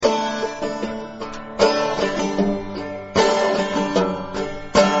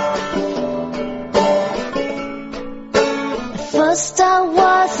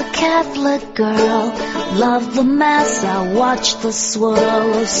chocolate girl. Love the mass, I watch the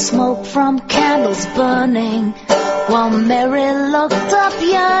swirl of smoke from candles burning, while Mary looked up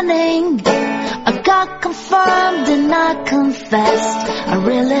yearning. I got confirmed and I confessed, I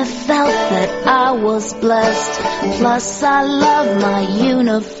really felt that I was blessed. Plus I love my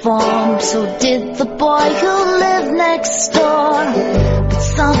uniform, so did the boy who lived next door. But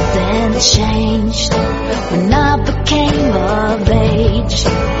something changed when I became of age,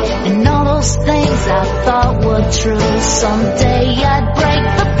 and all those things I thought were true, someday I'd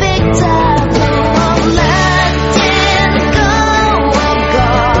break the big taboo of letting go of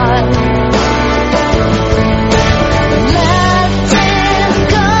God. Letting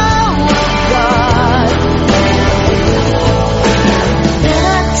go of God. Then I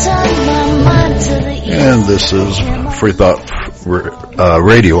turned my mind to the east. And this is Free Thought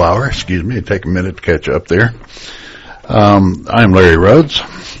Radio Hour. Excuse me, take a minute to catch up there. I'm Larry Rhodes.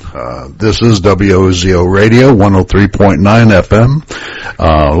 This is WOZO Radio, 103.9 FM,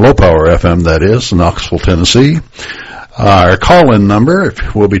 low power FM, that is, Knoxville, Tennessee. Our call-in number,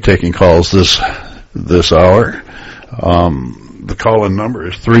 if we'll be taking calls this hour, the call-in number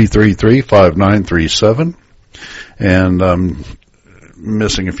is 333-5937, and I'm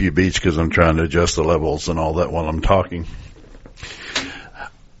missing a few beats because I'm trying to adjust the levels and all that while I'm talking.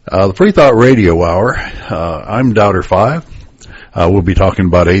 The Free Thought Radio Hour, I'm Doubter 5. We'll be talking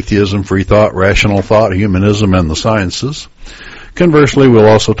about atheism, free thought, rational thought, humanism, and the sciences. Conversely, we'll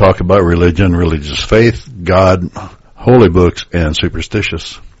also talk about religion, religious faith, God, holy books, and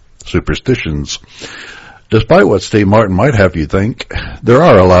superstitions. Despite what Steve Martin might have you think, there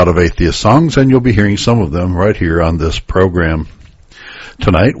are a lot of atheist songs, and you'll be hearing some of them right here on this program.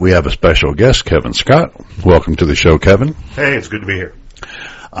 Tonight, we have a special guest, Kevin Scott. Welcome to the show, Kevin. Hey, it's good to be here.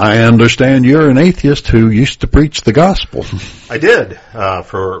 I understand you're an atheist who used to preach the gospel. I did,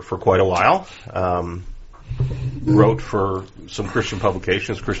 for quite a while. Wrote for some Christian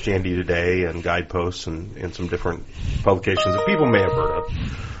publications, Christianity Today and Guideposts and some different publications that people may have heard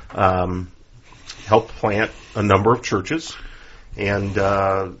of. Helped plant a number of churches, and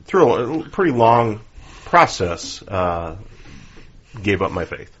through a pretty long process, gave up my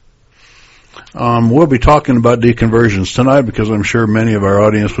faith. We'll be talking about deconversions tonight because I'm sure many of our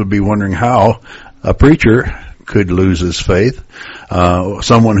audience would be wondering how a preacher could lose his faith.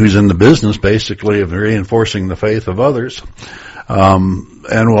 Someone who's in the business, basically, of reinforcing the faith of others. And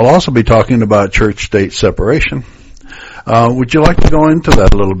we'll also be talking about church-state separation. Would you like to go into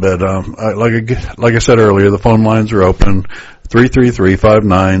that a little bit? Like I said earlier, the phone lines are open,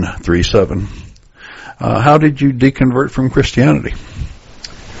 333-5937. How did you deconvert from Christianity?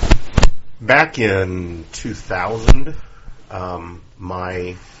 Back in 2000,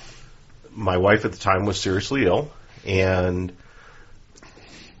 my wife at the time was seriously ill, and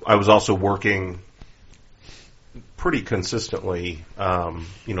I was also working pretty consistently,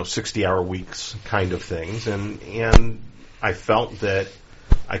 60-hour weeks kind of things, and I felt that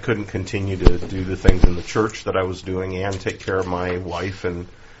I couldn't continue to do the things in the church that I was doing and take care of my wife and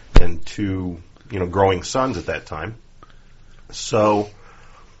two, growing sons at that time. So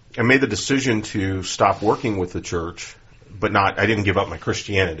I made the decision to stop working with the church, but I didn't give up my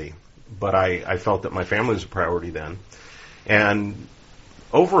Christianity, but I felt that my family was a priority then. And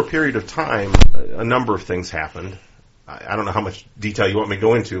over a period of time, a number of things happened. I don't know how much detail you want me to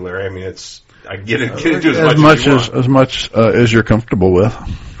go into, Larry. I mean, I get into as much as you're comfortable with.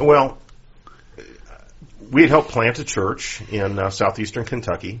 Well, we had helped plant a church in southeastern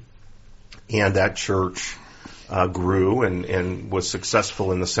Kentucky, and that church grew and was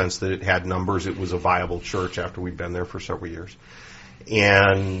successful in the sense that it had numbers. It was a viable church after we'd been there for several years.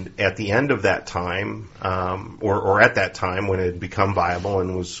 And at the end of that time, or at that time when it had become viable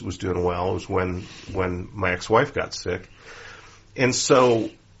and was doing well, was when my ex-wife got sick. And so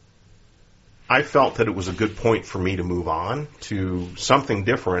I felt that it was a good point for me to move on to something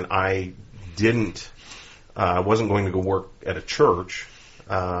different. I wasn't going to go work at a church,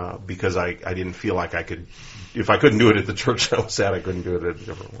 because I didn't feel like I could. If I couldn't do it at the church I was at, I couldn't do it at a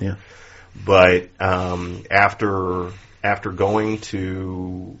different one. Yeah. But after going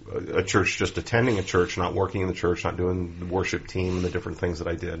to a church, just attending a church, not working in the church, not doing the worship team and the different things that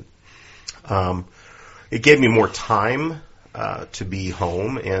I did, it gave me more time to be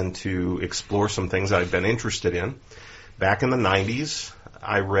home and to explore some things I'd been interested in. Back in the 90s,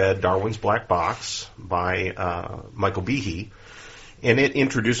 I read Darwin's Black Box by Michael Behe, and it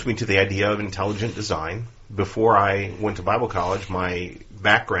introduced me to the idea of intelligent design. Before I went to Bible college, my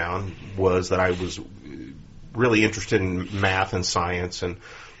background was that I was really interested in math and science and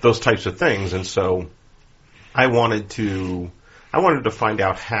those types of things, and so I wanted to find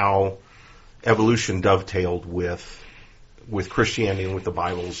out how evolution dovetailed with Christianity and with the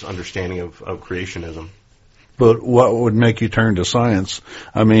Bible's understanding of creationism. But what would make you turn to science?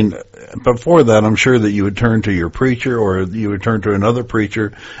 I mean, before that, I'm sure that you would turn to your preacher or you would turn to another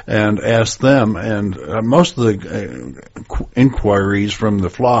preacher and ask them. And most of the inquiries from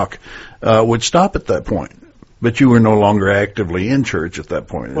the flock would stop at that point. But you were no longer actively in church at that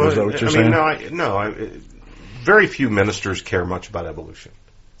point. Well, is that what you're saying? Very few ministers care much about evolution.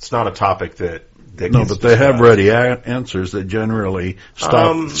 It's not a topic that no, gets but they have ready answers that generally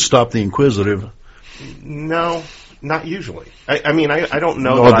stop the inquisitive. No, not usually. I mean, I don't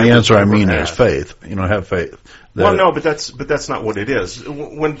know. No, the answer I mean is faith. Have faith. Well, no, but that's not what it is.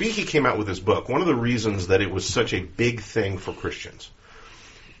 When Behe came out with his book, one of the reasons that it was such a big thing for Christians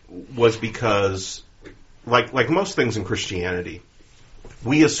was because, like most things in Christianity,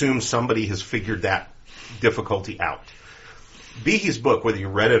 we assume somebody has figured that difficulty out. Behe's book, whether you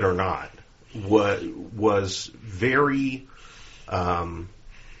read it or not, was very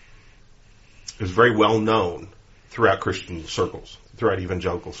well known throughout Christian circles, throughout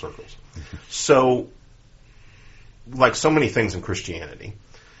evangelical circles. So, like so many things in Christianity,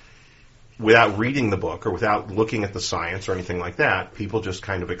 without reading the book or without looking at the science or anything like that, people just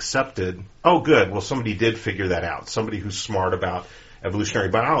kind of accepted, oh, good, well, somebody did figure that out. Somebody who's smart about evolutionary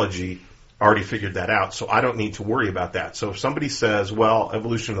biology already figured that out, so I don't need to worry about that. So if somebody says, well,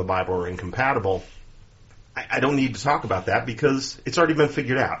 evolution and the Bible are incompatible, I don't need to talk about that because it's already been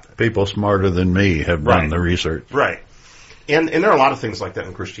figured out. People smarter than me have done the research. Right. And there are a lot of things like that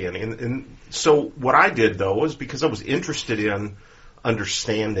in Christianity. And so what I did, though, was because I was interested in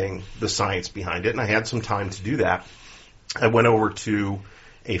understanding the science behind it, and I had some time to do that, I went over to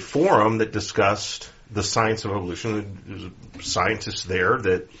a forum that discussed the science of evolution. There's scientists there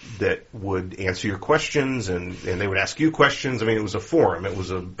that would answer your questions, and they would ask you questions. I mean, it was a forum. It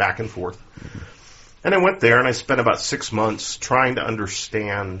was a back and forth. And I went there, and I spent about 6 months trying to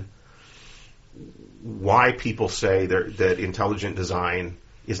understand why people say that intelligent design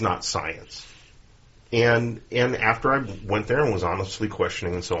is not science. And after I went there and was honestly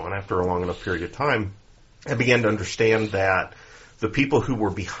questioning and so on, after a long enough period of time, I began to understand that the people who were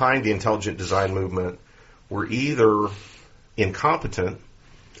behind the intelligent design movement were either incompetent,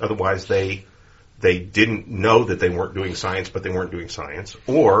 otherwise they didn't know that they weren't doing science, but they weren't doing science,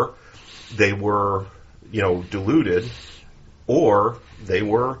 or they were, deluded, or they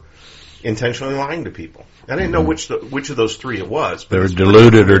were intentionally lying to people. I didn't know which of those three it was. They were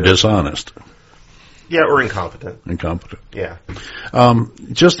deluded or dishonest. Yeah, or incompetent. Incompetent. Yeah.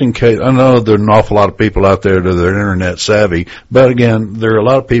 Just in case, I know there are an awful lot of people out there that are internet savvy, but again, there are a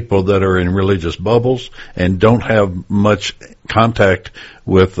lot of people that are in religious bubbles and don't have much contact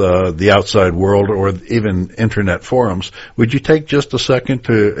with the outside world or even internet forums. Would you take just a second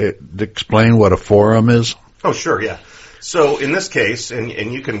to explain what a forum is? Oh, sure, yeah. So in this case, and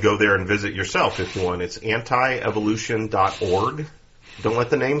you can go there and visit yourself if you want, it's antievolution.org. Don't let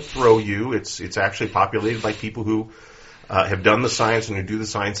the name throw you. It's actually populated by people who have done the science and who do the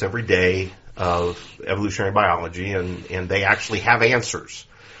science every day of evolutionary biology, and they actually have answers.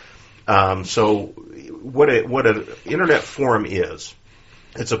 So what an internet forum is,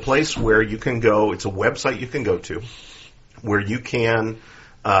 it's a place where you can go, it's a website you can go to, where you can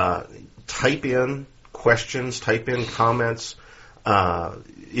type in questions, type in comments.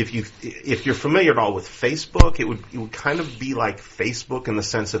 If you're familiar at all with Facebook, it would kind of be like Facebook in the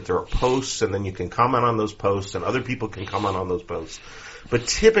sense that there are posts, and then you can comment on those posts, and other people can comment on those posts. But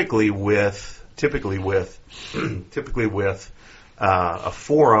typically with a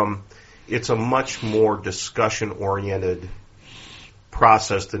forum, it's a much more discussion-oriented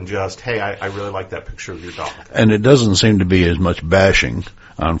process than just, hey, I really like that picture of your dog. And it doesn't seem to be as much bashing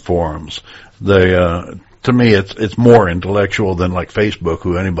on forums. To me, it's more intellectual than like Facebook,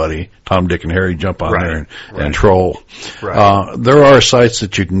 who anybody, Tom, Dick, and Harry, jump on there and troll. Right. There are sites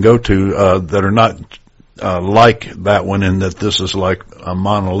that you can go to that are not like that one, in that this is like a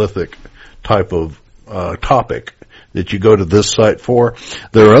monolithic type of topic that you go to this site for.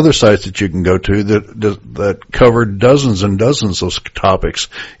 There are other sites that you can go to that cover dozens and dozens of topics.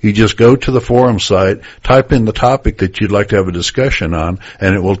 You just go to the forum site, type in the topic that you'd like to have a discussion on,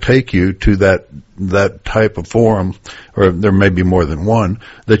 and it will take you to that type of forum, or there may be more than one,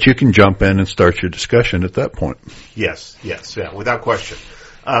 that you can jump in and start your discussion at that point. Yes, yeah, without question.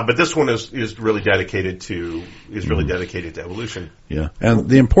 But this one is really dedicated to evolution. Yeah, and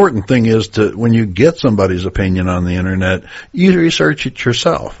the important thing is when you get somebody's opinion on the internet, you research it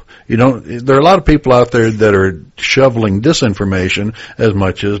yourself. There are a lot of people out there that are shoveling disinformation as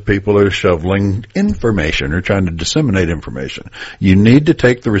much as people are shoveling information or trying to disseminate information. You need to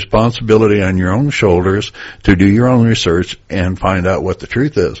take the responsibility on your own shoulders to do your own research and find out what the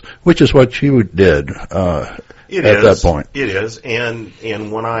truth is, which is what you did at that point. It is, and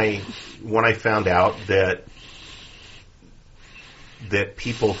when I found out that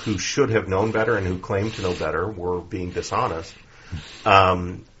people who should have known better and who claimed to know better were being dishonest,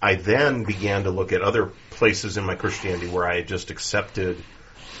 I then began to look at other places in my Christianity where I had just accepted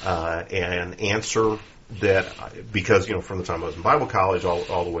an answer that, because, from the time I was in Bible college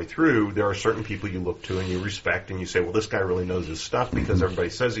all the way through, there are certain people you look to and you respect and you say, well, this guy really knows his stuff because everybody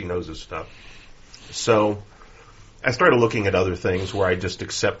says he knows his stuff. So I started looking at other things where I just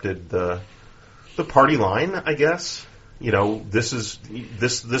accepted the party line, I guess. This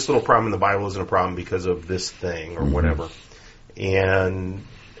little problem in the Bible isn't a problem because of this thing or whatever. And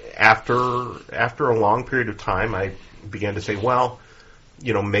after a long period of time, I began to say, well,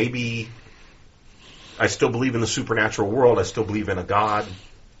 maybe I still believe in the supernatural world. I still believe in a God.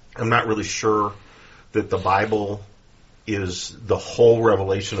 I'm not really sure that the Bible is the whole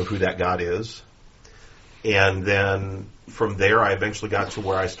revelation of who that God is. And then from there, I eventually got to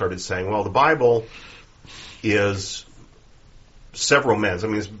where I started saying, well, the Bible is several men's. I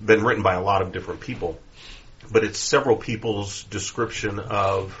mean, it's been written by a lot of different people, but it's several people's description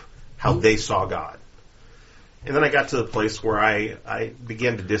of how they saw God. And then I got to the place where I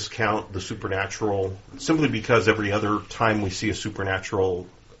began to discount the supernatural simply because every other time we see a supposed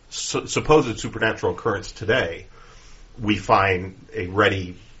supernatural occurrence today, we find a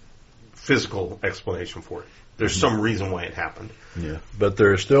ready physical explanation for it. There's some reason why it happened. Yeah, but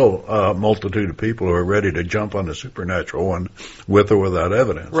there are still a multitude of people who are ready to jump on the supernatural one with or without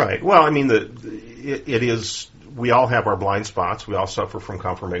evidence. Right. Well, I mean, it is. We all have our blind spots. We all suffer from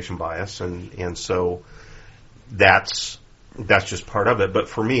confirmation bias, and so that's just part of it. But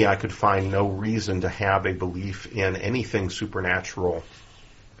for me, I could find no reason to have a belief in anything supernatural.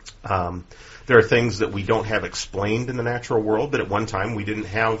 There are things that we don't have explained in the natural world, but at one time we didn't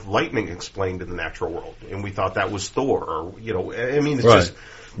have lightning explained in the natural world, and we thought that was Thor, or, I mean, it's right.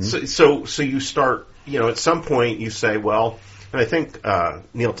 Just, so you start, at some point you say, well, and I think,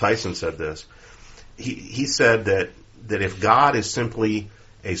 Neil Tyson said this, he said that if God is simply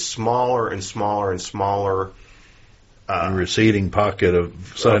a smaller and smaller and smaller a receding pocket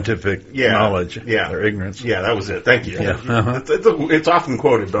of scientific knowledge or ignorance. Yeah, that was it. Thank you. Yeah. Uh-huh. It's often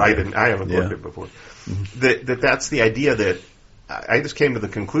quoted, but I haven't quoted it before. That's the idea that I just came to the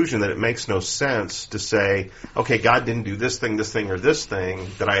conclusion that it makes no sense to say, okay, God didn't do this thing, or this thing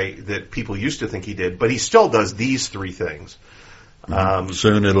that people used to think he did, but he still does these three things.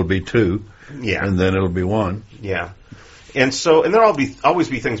 Soon it'll be two. Yeah. And then it'll be one. Yeah. And there'll always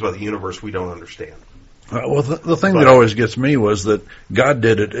be things about the universe we don't understand. Well, the thing that always gets me was that God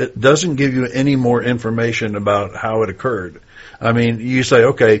did it. It doesn't give you any more information about how it occurred. I mean, you say,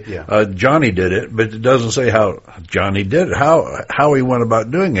 okay, Johnny did it, but it doesn't say how Johnny did it, how he went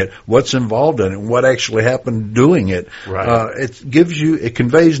about doing it, what's involved in it, what actually happened doing it. Right. It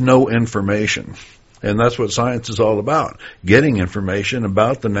conveys no information. And that's what science is all about, getting information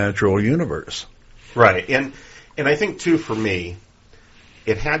about the natural universe. Right. And I think, too, for me,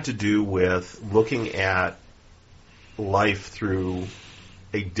 it had to do with looking at life through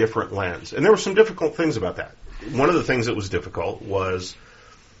a different lens. And there were some difficult things about that. One of the things that was difficult was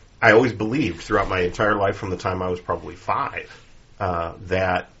I always believed throughout my entire life from the time I was probably 5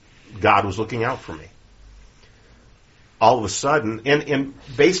 that God was looking out for me. All of a sudden, and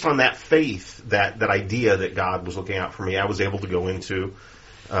based on that faith, that idea that God was looking out for me, I was able to go into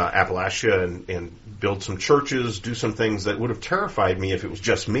Appalachia and build some churches, do some things that would have terrified me if it was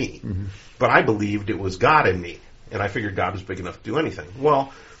just me. Mm-hmm. But I believed it was God in me, and I figured God was big enough to do anything.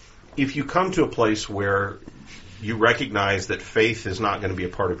 Well, if you come to a place where you recognize that faith is not going to be a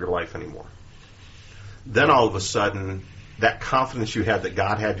part of your life anymore, then all of a sudden, that confidence you had that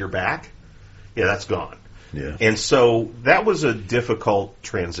God had your back, that's gone. Yeah. And so that was a difficult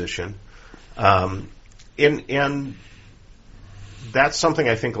transition. And that's something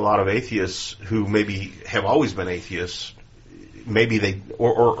I think a lot of atheists who maybe have always been atheists, maybe they,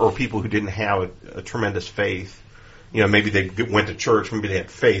 or people who didn't have a tremendous faith, maybe they went to church, maybe they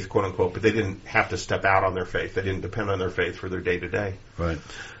had faith, quote unquote, but they didn't have to step out on their faith. They didn't depend on their faith for their day to day. Right.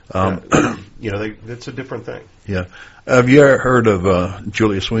 It's a different thing. Yeah. Have you ever heard of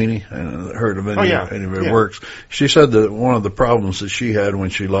Julia Sweeney and heard of any of her works? She said that one of the problems that she had when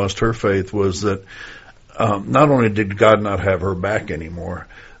she lost her faith was that not only did God not have her back anymore,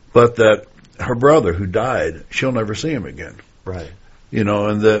 but that her brother who died, she'll never see him again. Right.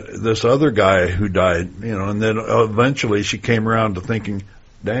 And that this other guy who died, and then eventually she came around to thinking,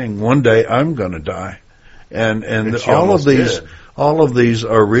 dang, one day I'm going to die. And all of these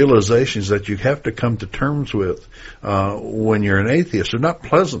are realizations that you have to come to terms with when you're an atheist. They're not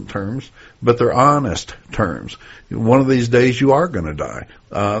pleasant terms, but they're honest terms. One of these days you are going to die.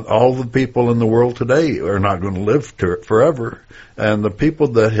 All the people in the world today are not going to live forever, and the people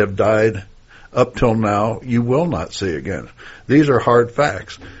that have died up till now you will not see again. These are hard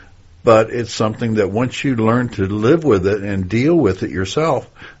facts. But it's something that once you learn to live with it and deal with it yourself,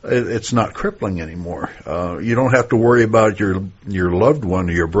 it's not crippling anymore. You don't have to worry about your loved one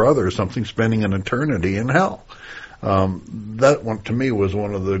or your brother or something spending an eternity in hell. That one, to me, was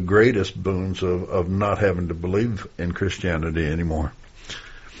one of the greatest boons of not having to believe in Christianity anymore.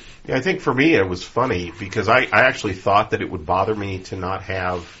 Yeah, I think for me it was funny because I actually thought that it would bother me to not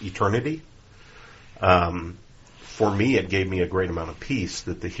have eternity. For me, it gave me a great amount of peace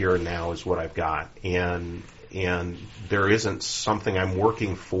that the here and now is what I've got, and there isn't something I'm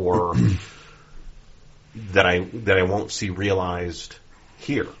working for that I won't see realized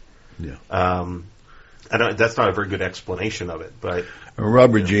here. Yeah. That's not a very good explanation of it, but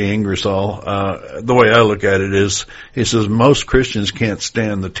Robert G. Ingersoll, the way I look at it is, he says most Christians can't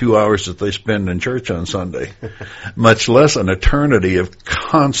stand the 2 hours that they spend in church on Sunday, much less an eternity of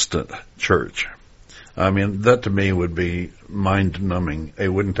constant church. I mean, that to me would be mind-numbing. It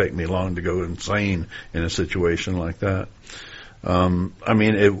wouldn't take me long to go insane in a situation like that. I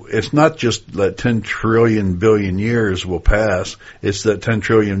mean, it's not just that 10 trillion billion years will pass. It's that 10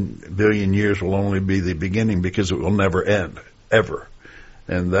 trillion billion years will only be the beginning because it will never end, ever.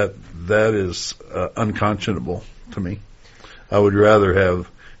 And that is unconscionable to me. I would rather have,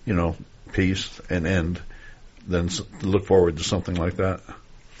 peace and end than look forward to something like that.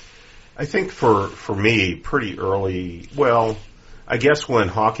 I think for me, pretty early, well, I guess when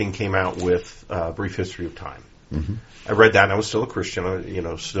Hawking came out with Brief History of Time, mm-hmm. I read that and I was still a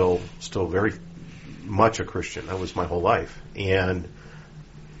Christian, still very much a Christian. That was my whole life. And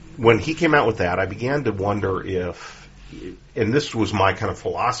when he came out with that, I began to wonder if, and this was my kind of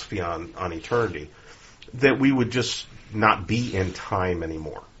philosophy on eternity, that we would just not be in time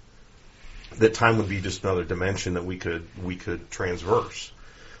anymore. That time would be just another dimension that we could transverse.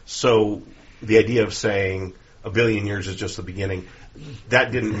 So the idea of saying a billion years is just the beginning,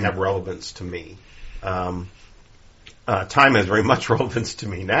 that didn't have relevance to me. Time has very much relevance to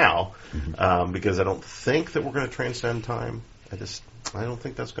me now, because I don't think that we're going to transcend time. I don't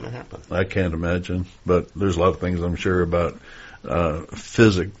think that's going to happen. I can't imagine, but there's a lot of things I'm sure about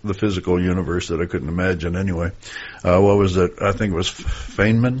the physical universe that I couldn't imagine anyway. What was it? I think it was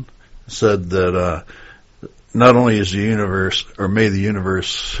Feynman said that not only is the universe, or may the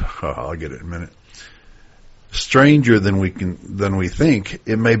universe, I'll get it in a minute, stranger than we think,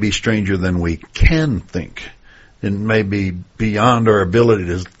 it may be stranger than we can think. It may be beyond our ability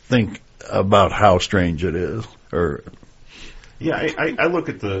to think about how strange it is. Yeah, I look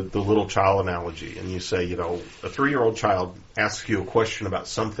at the little child analogy, and you say, a 3-year-old child asks you a question about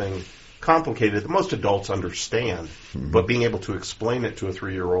something complicated that most adults understand, but being able to explain it to a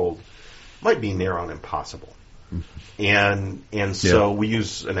 3-year-old might be near on impossible. And so we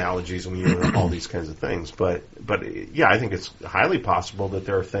use analogies and we use all these kinds of things. But yeah, I think it's highly possible that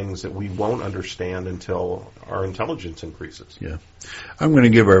there are things that we won't understand until our intelligence increases. Yeah. I'm going to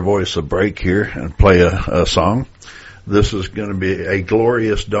give our voice a break here and play a song. This is going to be A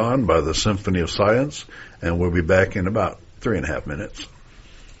Glorious Dawn by the Symphony of Science, and we'll be back in about 3.5 minutes.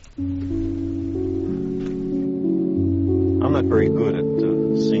 I'm not very good at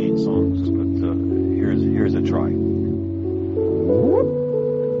singing songs, but here's a try.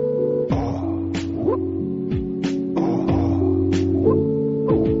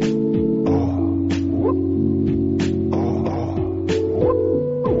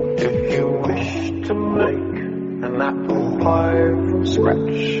 If you wish to make an apple pie from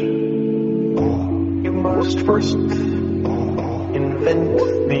scratch, you must first invent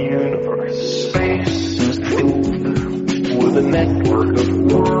the universe. Space is filled with a network of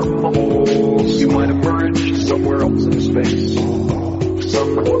wormholes. You might emerge somewhere else in space,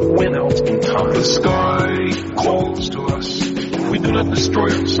 somewhere else in time. The sky calls to us. If we do not destroy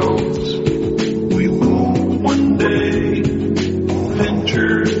ourselves, we will one day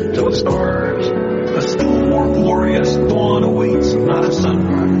venture to the stars. A still more glorious dawn awaits, not a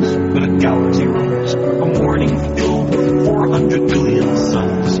sunrise,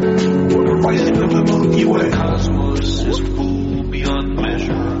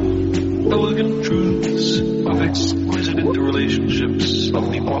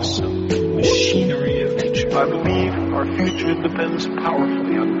 Our future depends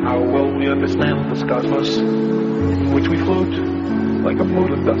powerfully on how well we understand this cosmos, in which we float like a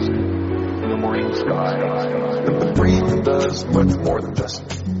mote of dust in the morning sky. The brain does much more than just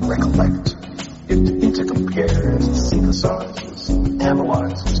recollect. It intercompares, it synthesizes, it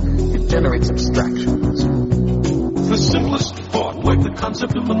analyzes, it generates abstractions. The simplest thought, like the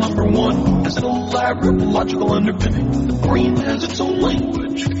concept of the number one, has an elaborate logical underpinning. The brain has its own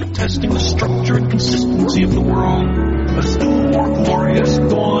language for testing the structure and consistency of the world. A still more glorious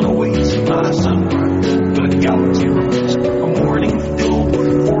dawn awaits, not a sunrise, but a galaxy rise. A morning filled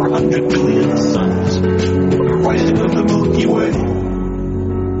with 400 billion suns. The rising of the Milky Way.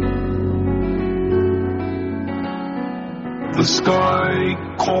 The sky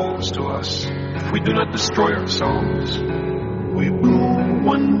calls to us. If we do not destroy ourselves, we will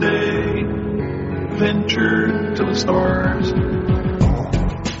one day venture to the stars.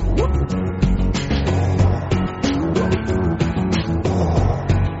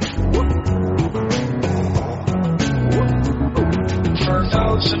 For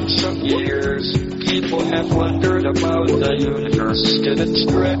thousands of years, people have wondered about the universe. Did it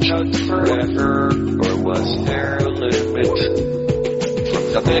stretch out forever, or was there a limit? From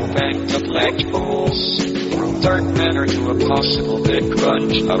the Big Bang to black holes, from dark matter to a possible Big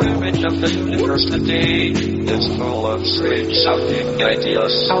Crunch, our image of the universe today is full of strange sounding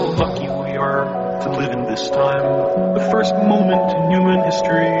ideas. How lucky we are to live in this time, the first moment in human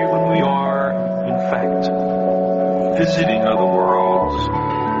history when we are, in fact, visiting other worlds.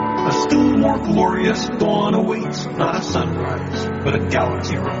 A still more glorious dawn awaits, not a sunrise, but a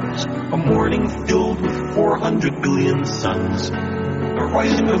galaxy rise. A morning filled with 400 billion suns. The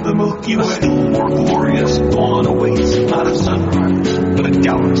rising of the Milky Way. A still more glorious dawn awaits, not a sunrise, but a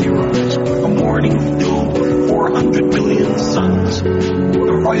galaxy rise. A morning filled with 400 billion suns.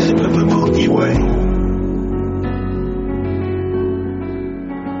 The rising of the Milky Way.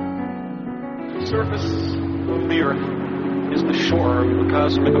 The surface of the Earth is the shore of the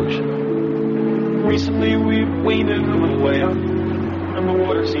cosmic ocean. Recently, we've waded a little way up, and the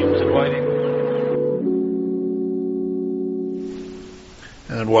water seems inviting.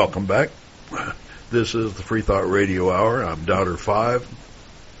 And welcome back. This is the Free Thought Radio Hour. I'm Doubter 5.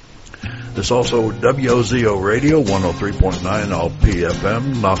 This is also WOZO Radio, 103.9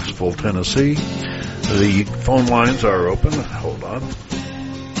 LPFM, Knoxville, Tennessee. The phone lines are open. Hold on.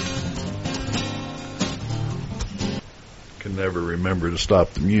 Can never remember to stop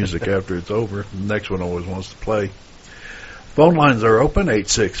the music after it's over. The next one always wants to play. Phone lines are open,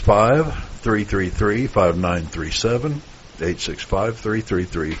 865-333-5937.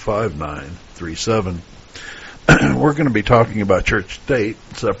 865-333-5937. We're going to be talking about church-state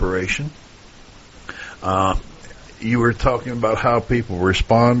separation. You were talking about how people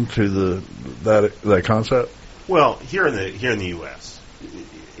respond to that concept. Well, here in the U.S.,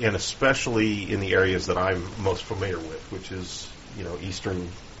 and especially in the areas that I'm most familiar with, which is eastern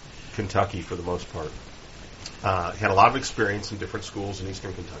Kentucky for the most part, had a lot of experience in different schools in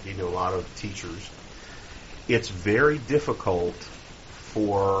eastern Kentucky. Knew a lot of teachers. It's very difficult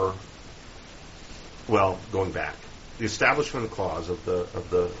for, going back, the Establishment Clause of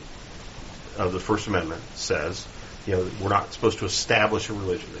the First Amendment says, we're not supposed to establish a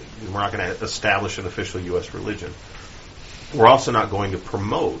religion. We're not going to establish an official U.S. religion. We're also not going to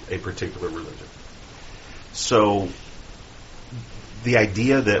promote a particular religion. So the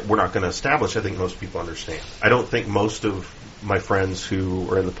idea that we're not going to establish, I think most people understand. I don't think most of my friends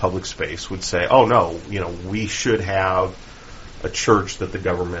who are in the public space would say, oh, no, we should have a church that the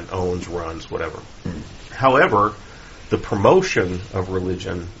government owns, runs, whatever. However, the promotion of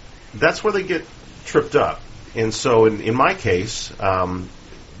religion, that's where they get tripped up. And so in my case, almost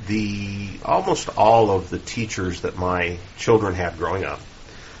all of the teachers that my children had growing up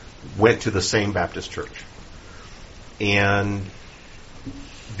went to the same Baptist church. And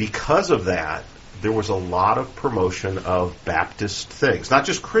because of that, there was a lot of promotion of Baptist things, not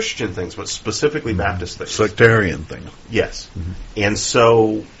just Christian things, but specifically Baptist things. Sectarian things. Yes. Mm-hmm. And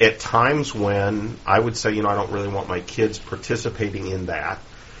so at times when I would say, I don't really want my kids participating in that.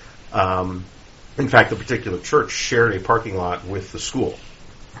 In fact, the particular church shared a parking lot with the school.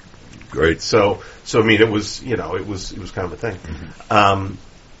 Great. So I mean, it was kind of a thing. Mm-hmm.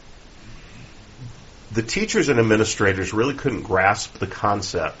 The teachers and administrators really couldn't grasp the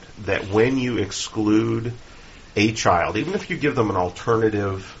concept that when you exclude a child, even if you give them an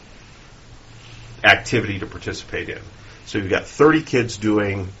alternative activity to participate in, so you've got 30 kids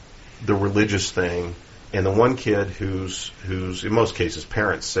doing the religious thing, and the one kid who's in most cases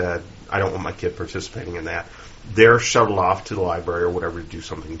parents said, I don't want my kid participating in that, they're shuttled off to the library or whatever to do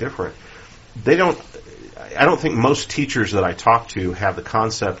something different. I don't think most teachers that I talk to have the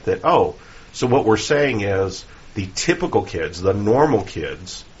concept that, so what we're saying is the typical kids, the normal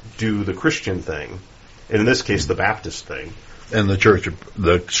kids, do the Christian thing, and in this case, the Baptist thing. And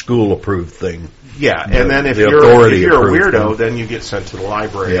the school-approved thing. Yeah, and then if you're a weirdo, then you get sent to the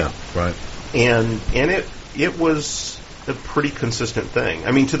library. Yeah, right. And it was a pretty consistent thing.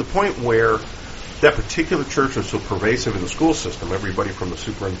 I mean, to the point where that particular church was so pervasive in the school system, everybody from the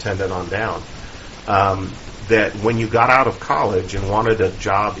superintendent on down, that when you got out of college and wanted a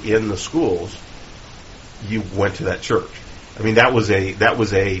job in the schools, you went to that church. I mean, that was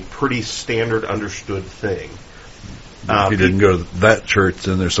a pretty standard, understood thing. If you didn't go to that church,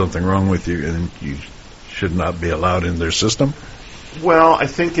 then there's something wrong with you, and you should not be allowed in their system? Well, I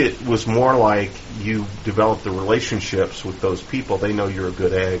think it was more like you develop the relationships with those people. They know you're a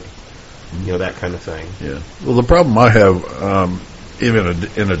good egg, that kind of thing. Yeah. Well, the problem I have, even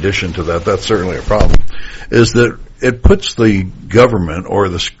in addition to that, that's certainly a problem, is that it puts the government or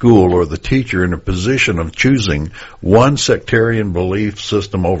the school or the teacher in a position of choosing one sectarian belief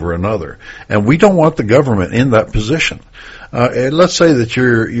system over another. And we don't want the government in that position. And let's say that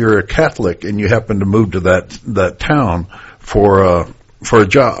you're a Catholic and you happen to move to that town for a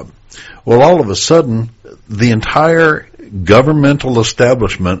job. Well, all of a sudden, the entire governmental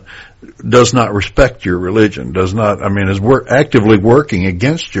establishment does not respect your religion, is actively working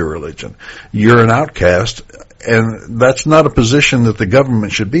against your religion. You're an outcast, and that's not a position that the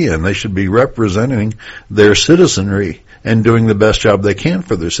government should be in. They should be representing their citizenry and doing the best job they can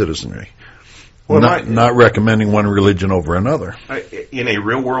for their citizenry. Well, not recommending one religion over another. In a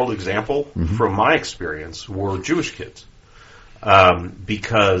real-world example, from my experience, were Jewish kids.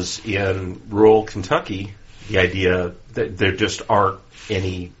 Because in rural Kentucky, the idea that there just aren't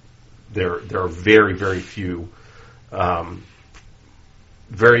any, there are very, very few,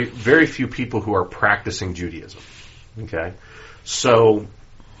 very, very few people who are practicing Judaism. Okay? So,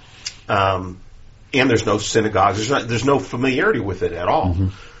 and there's no synagogues, there's no familiarity with it at all.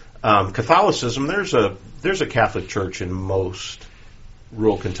 Catholicism, there's a Catholic church in most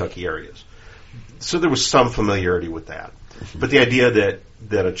rural Kentucky areas. So there was some familiarity with that. But the idea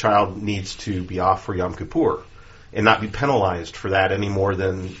that a child needs to be off for Yom Kippur and not be penalized for that any more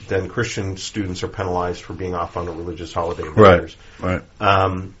than Christian students are penalized for being off on a religious holiday. Right.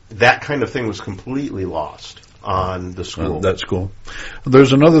 That kind of thing was completely lost on the school. That's cool.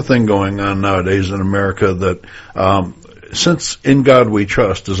 There's another thing going on nowadays in America that, since "In God We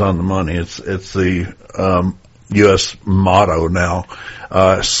Trust" is on the money, it's the U.S. motto now.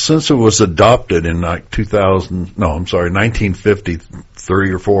 Since it was adopted in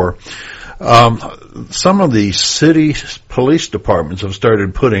 1953 or 4, some of the city police departments have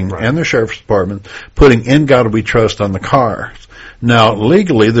started putting, and the sheriff's department, putting "In God We Trust" on the cars. Now,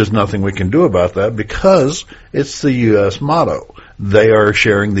 legally, there's nothing we can do about that because it's the U.S. motto. They are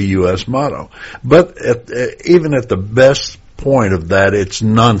sharing the U.S. motto. But even at the best point of that, it's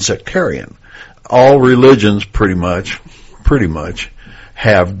non-sectarian. All religions pretty much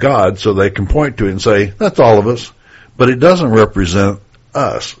have God, so they can point to it and say, that's all of us. But it doesn't represent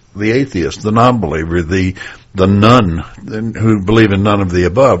us, the atheist, the non-believer, the none who believe in none of the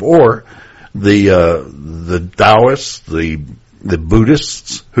above, or the Taoists, the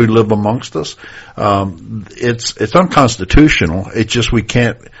Buddhists who live amongst us. It's unconstitutional. It's just we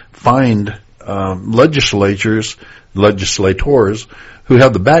can't find legislators who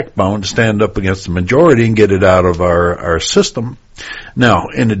have the backbone to stand up against the majority and get it out of our system. Now,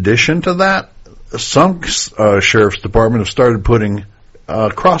 in addition to that, some sheriff's department have started putting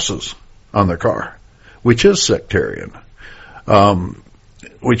crosses on their car, which is sectarian,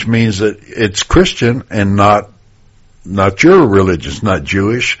 which means that it's Christian and not your religion. It's not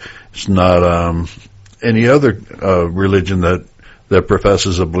Jewish. It's not any other religion that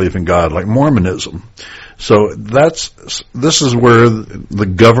professes a belief in God, like Mormonism. So this is where the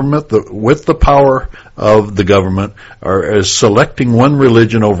government, with the power of the government, is selecting one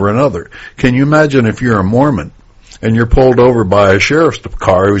religion over another. Can you imagine if you're a Mormon and you're pulled over by a sheriff's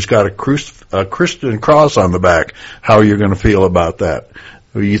car who's got a Christian cross on the back? How are you going to feel about that?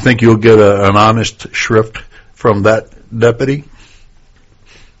 You think you'll get an honest shrift from that deputy?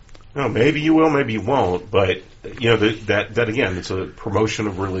 No, maybe you will, maybe you won't, but that again, it's a promotion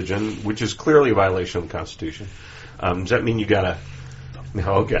of religion, which is clearly a violation of the Constitution. Does that mean you gotta?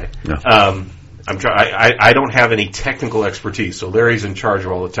 No, okay. No. I don't have any technical expertise, so Larry's in charge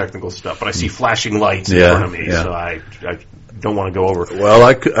of all the technical stuff. But I see flashing lights in front of me, so I don't want to go over. Well,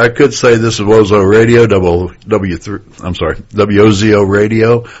 I could say this is Wozo Radio, WOZO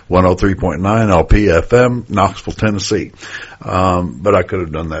Radio, 103.9 LP FM, Knoxville, Tennessee. But I could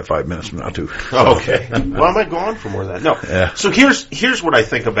have done that 5 minutes from now too. Oh, okay. Well, I might go on for more than that. No. Yeah. So here's what I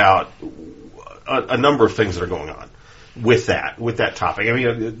think about a number of things that are going on with that topic. I mean,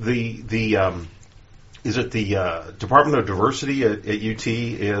 is it the Department of Diversity at UT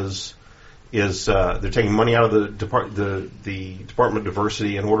is they're taking money out of the Department of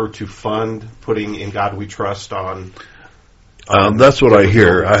Diversity in order to fund putting In God We Trust on. That's what I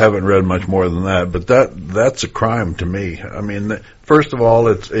hear. I haven't read much more than that, but that's a crime to me. I mean, first of all,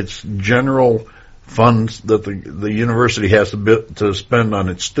 it's general funds that the university has to spend on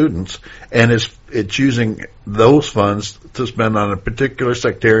its students, and it's using those funds to spend on a particular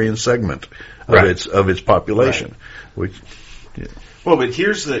sectarian segment of its population. Right. Well, but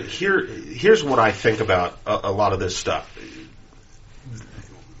here's what I think about a lot of this stuff.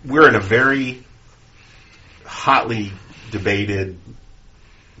 We're in a very hotly debated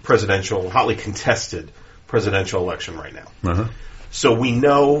hotly contested presidential election right now. Uh-huh. So we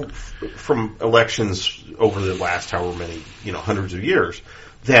know from elections over the last however many, hundreds of years,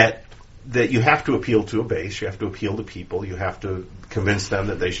 that you have to appeal to a base, you have to appeal to people, you have to convince them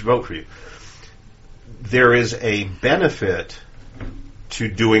that they should vote for you. There is a benefit to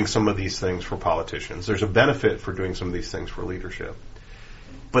doing some of these things for politicians. There's a benefit for doing some of these things for leadership.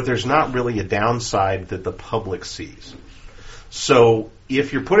 But there's not really a downside that the public sees. So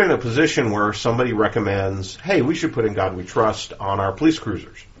if you're put in a position where somebody recommends, hey, we should put In God We Trust on our police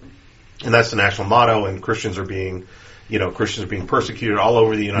cruisers, and that's the national motto, and Christians are being persecuted all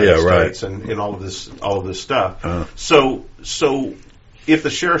over the United States, and all of this stuff. So if the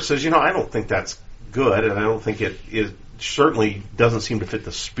sheriff says, I don't think that's good, and I don't think it certainly doesn't seem to fit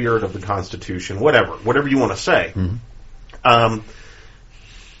the spirit of the Constitution, whatever you want to say,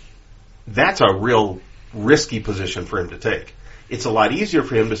 that's a real risky position for him to take. It's a lot easier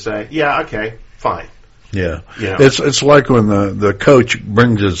for him to say, yeah, okay, fine. Yeah. It's like when the coach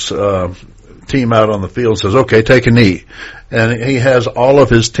brings his team out on the field and says, okay, take a knee. And he has all of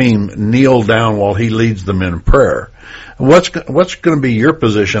his team kneel down while he leads them in prayer. What's going to be your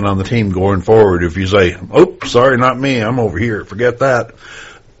position on the team going forward if you say, oh, sorry, not me, I'm over here, forget that?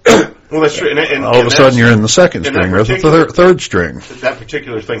 Well, that's true. And all of a sudden you're in the second string or the third string. That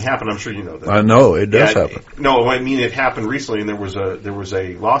particular thing happened. I'm sure you know that. I know it does happen. No, I mean it happened recently, and there was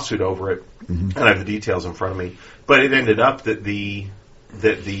a lawsuit over it, and I have the details in front of me. But it ended up that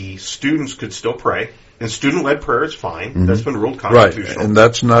the students could still pray, and student-led prayer is fine. Mm-hmm. That's been ruled constitutional, right? And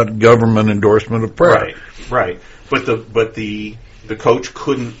that's not government endorsement of prayer, right? But the coach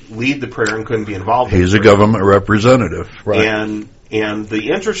couldn't lead the prayer and couldn't be involved. He's a government representative, right? And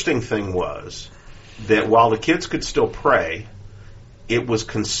the interesting thing was that while the kids could still pray, it was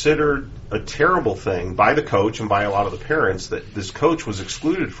considered a terrible thing by the coach and by a lot of the parents that this coach was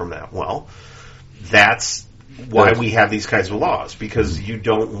excluded from that. Well, that's why we have these kinds of laws, because you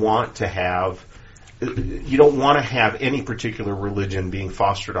don't want to have any particular religion being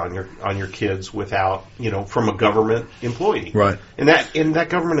fostered on your kids without, from a government employee. Right. And that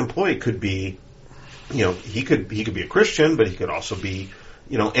government employee could be, he could be a Christian, but he could also be,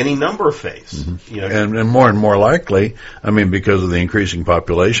 any number of faiths. Mm-hmm. And more likely, because of the increasing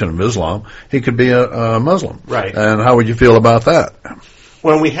population of Islam, he could be a Muslim. Right. And how would you feel about that?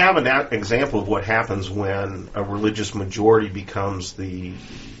 Well, we have an example of what happens when a religious majority becomes when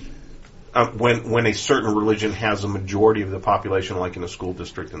a certain religion has a majority of the population, like in a school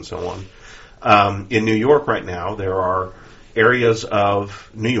district and so on. In New York right now, there are areas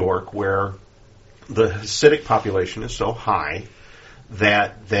of New York where the Hasidic population is so high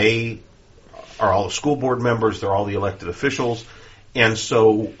that they are all the school board members, they're all the elected officials, and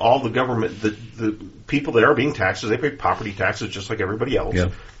so all the government, the people that are being taxed, they pay property taxes just like everybody else. Yeah.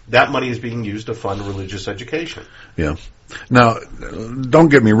 That money is being used to fund religious education. Yeah. Now, don't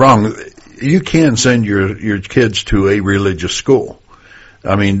get me wrong, you can send your kids to a religious school.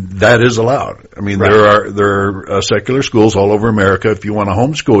 That is allowed. Right. There are secular schools all over America. If you want to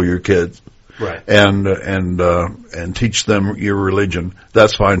homeschool your kids, right, and teach them your religion,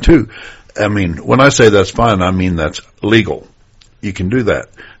 that's fine too. When I say that's fine, I mean that's legal. You can do that.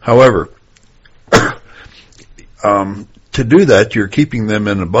 However, to do that, you're keeping them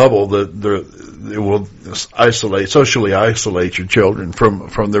in a bubble that will socially isolate your children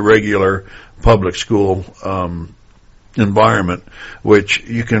from the regular public school environment, which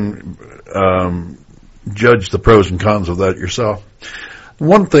you can judge the pros and cons of that yourself.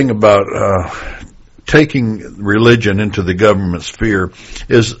 One thing about taking religion into the government sphere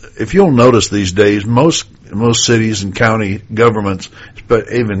is, if you'll notice these days, most cities and county governments,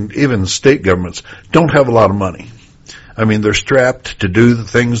 but even state governments, don't have a lot of money. I mean, they're strapped to do the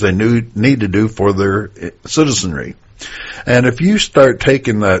things they need to do for their citizenry. And if you start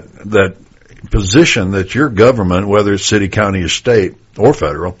taking that position that your government, whether it's city, county, or state, or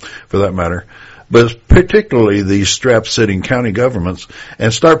federal, for that matter, but particularly these strap-sitting county governments,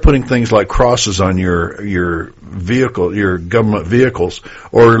 and start putting things like crosses on your vehicle, your government vehicles,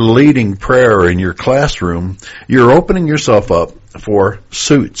 or leading prayer in your classroom, you're opening yourself up for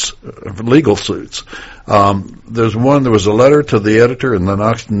suits, legal suits. There was a letter to the editor in the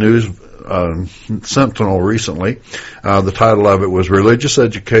Knox News Sentinel recently. The title of it was Religious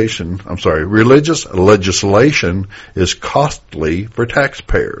legislation is costly for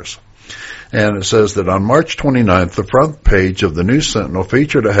taxpayers. And it says that on March 29th, the front page of the News Sentinel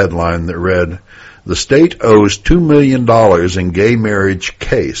featured a headline that read, "The state owes $2 million in gay marriage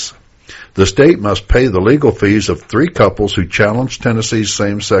case. The state must pay the legal fees of 3 couples who challenged Tennessee's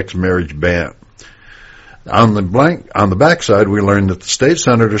same-sex marriage ban." On the backside, we learned that the state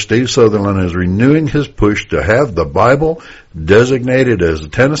senator, Steve Sutherland, is renewing his push to have the Bible designated as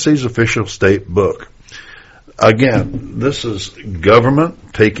Tennessee's official state book. Again, this is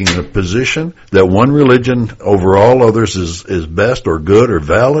government taking the position that one religion over all others is best or good or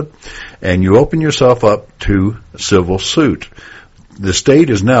valid, and you open yourself up to civil suit. The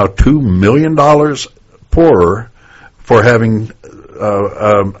state is now $2 million poorer for having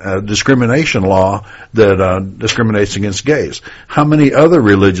a discrimination law that discriminates against gays. How many other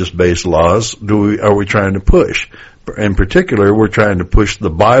religious-based laws are we trying to push? In particular, we're trying to push the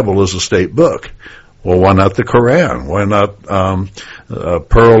Bible as a state book. Well, why not the Quran? Why not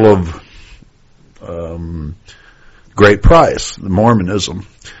Pearl of Great Price, Mormonism?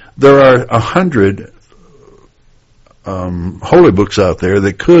 There are 100 holy books out there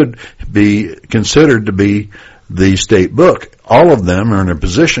that could be considered to be the state book. All of them are in a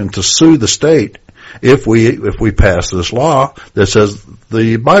position to sue the state if we pass this law that says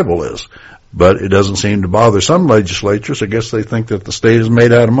the Bible is. But it doesn't seem to bother some legislatures. I guess they think that the state is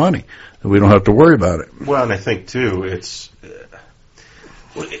made out of money, and we don't have to worry about it. Well, and I think, too, it's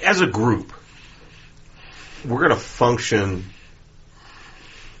as a group, we're going to function.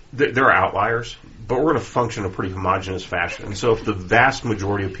 There are outliers, but we're going to function in a pretty homogenous fashion. And so if the vast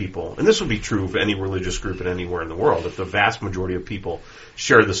majority of people, and this would be true of any religious group anywhere in the world, if the vast majority of people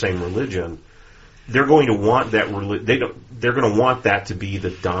share the same religion, they're going to want that they're going to want that to be the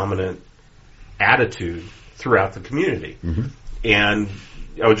dominant attitude throughout the community. Mm-hmm. And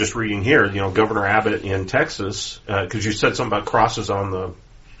I was just reading here, Governor Abbott in Texas, because you said something about crosses on the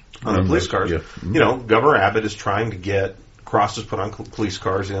police cars. Yeah. Mm-hmm. Governor Abbott is trying to get crosses put on police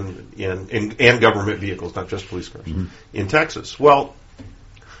cars and government vehicles, not just police cars, mm-hmm. in Texas. Well,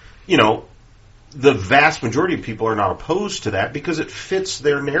 the vast majority of people are not opposed to that because it fits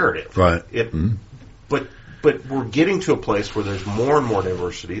their narrative. Right. Mm-hmm. But we're getting to a place where there's more and more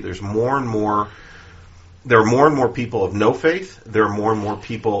diversity. There are more and more people of no faith. There are more and more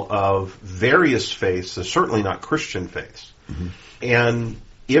people of various faiths, certainly not Christian faiths. Mm-hmm. And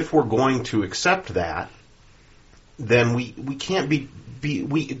if we're going to accept that, then we can't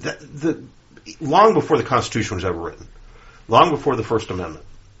long before the Constitution was ever written, long before the First Amendment,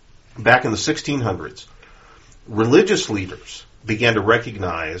 back in the 1600s, religious leaders began to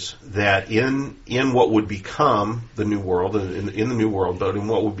recognize that in what would become the New World, in the New World, but in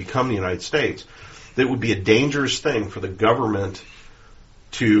what would become the United States, that it would be a dangerous thing for the government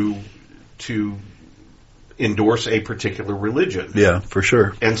to endorse a particular religion. Yeah, for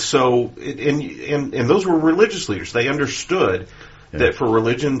sure. And so, and those were religious leaders. They understood that for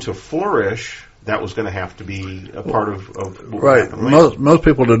religion to flourish, that was going to have to be a part of right. Most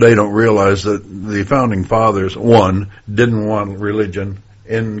people today don't realize that the founding fathers, one, didn't want religion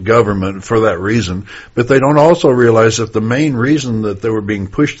in government for that reason, but they don't also realize that the main reason that they were being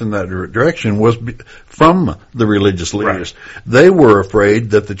pushed in that direction was from the religious leaders. Right. They were afraid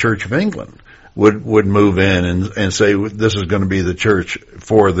that the Church of England would move in and say this is going to be the church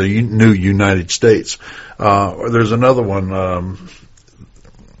for the new United States. There's another one.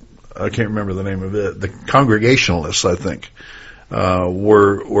 I can't remember the name of it. The Congregationalists, I think,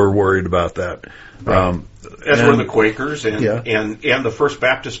 were worried about that. Right. As were the Quakers and the First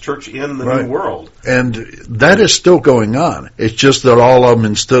Baptist Church in the New World. And that is still going on. It's just that all of them,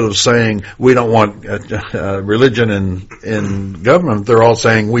 instead of saying we don't want religion in government, they're all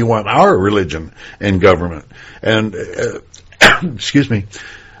saying we want our religion in government. And excuse me.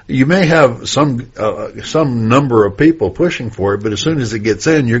 you may have some number of people pushing for it, but as soon as it gets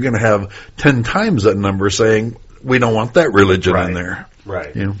in, you're going to have 10 times that number saying we don't want that religion in there.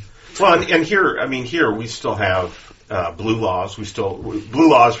 Right. You know? Well, and here we still have blue laws. Blue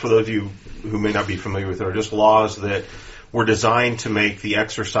laws, for those of you who may not be familiar with it, are just laws that were designed to make the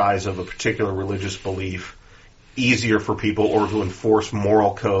exercise of a particular religious belief easier for people, or to enforce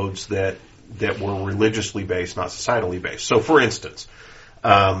moral codes that were religiously based, not societally based. So, for instance,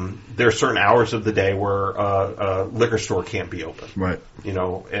 there are certain hours of the day where a liquor store can't be open. Right. You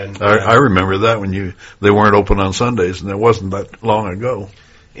know, and I remember that when they weren't open on Sundays, and it wasn't that long ago.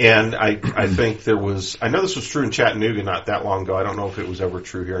 And I think I know this was true in Chattanooga not that long ago. I don't know if it was ever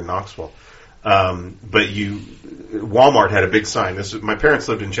true here in Knoxville. But Walmart had a big sign. My parents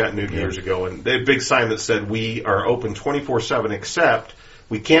lived in Chattanooga years ago, and they had a big sign that said, we are open 24/7, except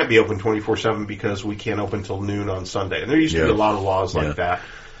we can't be open 24/7 because we can't open till noon on Sunday. And there used to be a lot of laws like that.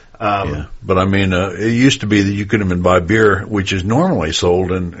 But I mean, it used to be that you couldn't even buy beer, which is normally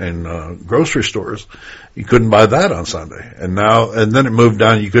sold in grocery stores. You couldn't buy that on Sunday. And then it moved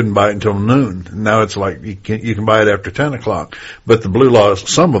down, you couldn't buy it until noon. Now it's like you can buy it after 10 o'clock. But the blue laws,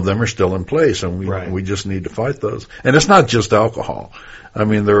 some of them are still in place, and we just need to fight those. And it's not just alcohol. I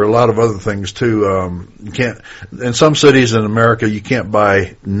mean, there are a lot of other things too. You can't, in some cities in America, you can't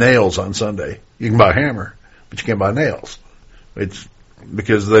buy nails on Sunday. You can buy a hammer, but you can't buy nails. It's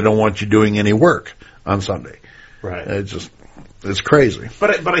because they don't want you doing any work on Sunday. Right. It's crazy.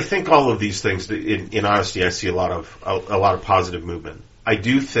 But I think all of these things, in honesty, I see a lot of positive movement. I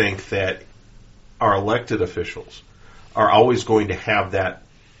do think that our elected officials are always going to have that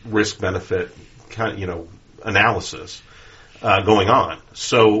risk-benefit analysis going on.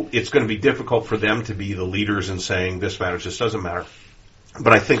 So it's going to be difficult for them to be the leaders in saying this matters, this doesn't matter.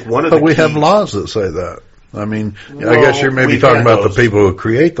 But I think But we have laws that say that. I mean, I guess you're maybe talking about the people who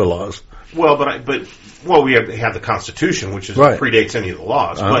create the laws. Well, we have the Constitution, which predates any of the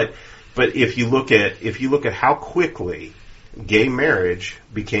laws. But if you look at how quickly gay marriage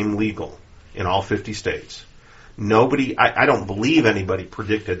became legal in all 50 states, I don't believe anybody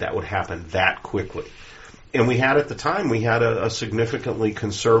predicted that would happen that quickly. And at the time, we had a significantly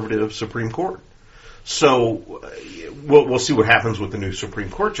conservative Supreme Court. So we'll see what happens with the new Supreme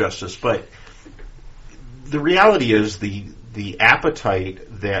Court justice, but the reality is the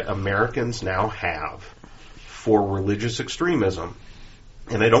appetite that Americans now have for religious extremism,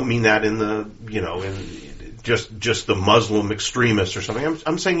 and I don't mean that in just the Muslim extremists or something.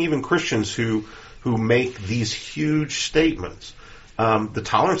 I'm saying even Christians who make these huge statements, the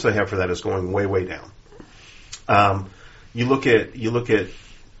tolerance they have for that is going way, way down. You look at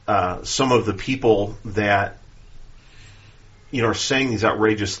some of the people that are saying these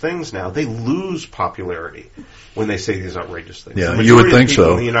outrageous things now. They lose popularity when they say these outrageous things. Yeah, you would think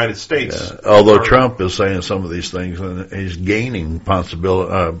so. In the United States, although Trump is saying some of these things and he's gaining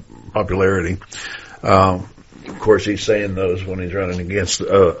popularity. Of course, he's saying those when he's running against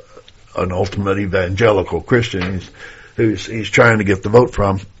an ultimate evangelical Christian he's trying to get the vote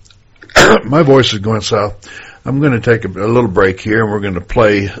from. My voice is going south. I'm going to take a little break here, and we're going to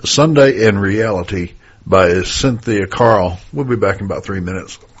play Sunday in Reality by Cynthia Carl. We'll be back in about 3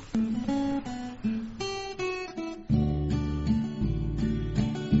 minutes.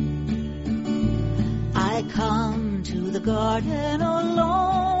 I come to the garden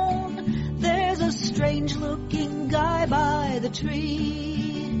alone. There's a strange-looking guy by the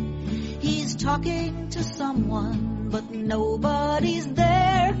tree. He's talking to someone, but nobody's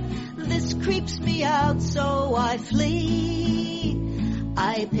there. This creeps me out, so I flee.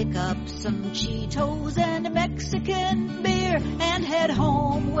 I pick up some Cheetos and Mexican beer and head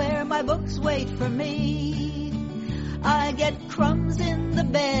home where my books wait for me. I get crumbs in the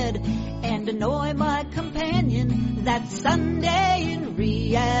bed and annoy my companion. That's Sunday in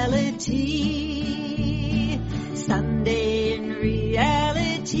reality. Sunday in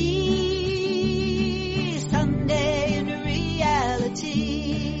reality. Sunday in reality.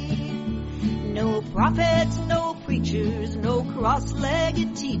 No prophets, no preachers, no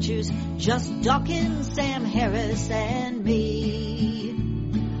cross-legged teachers, just Dawkins, Sam Harris, and me.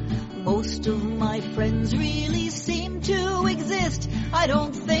 Most of my friends really seem to exist. I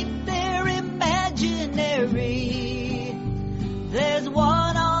don't think they're imaginary. There's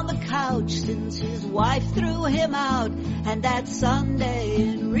one on the couch since his wife threw him out, and that's Sunday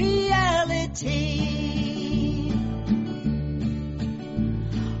in reality.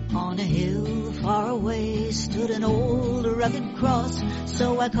 On a hill far away stood an old rugged cross,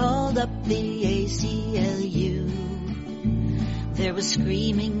 so I called up the ACLU. There was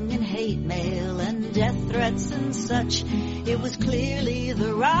screaming and hate mail and death threats and such. It was clearly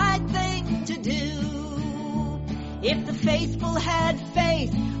the right If the faithful had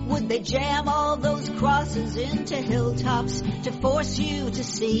faith, would they jam all those crosses into hilltops to force you to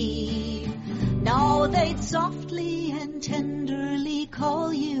see? No, they'd softly and tenderly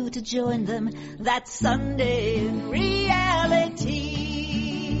call you to join them that Sunday in reality.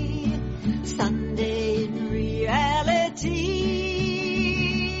 Sunday in reality.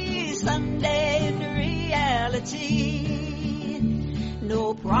 Sunday in reality.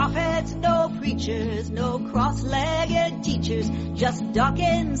 No prophets, no preachers, no cross-legged teachers, just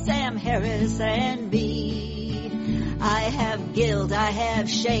Dawkins, Sam Harris, and me. I have guilt, I have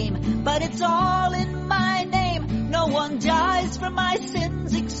shame, but it's all in my name. No one dies for my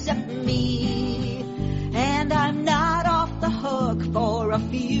sins except me. And I'm not off the hook for a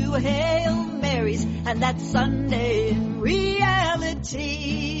few Hail Marys and that Sunday in reality.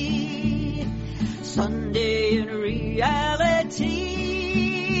 Sunday in reality.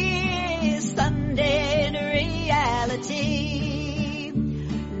 Sunday in reality.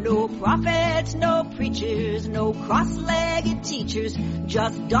 No prophets, no preachers, no cross-legged teachers,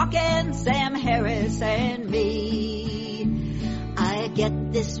 just Doc and Sam Harris and me. I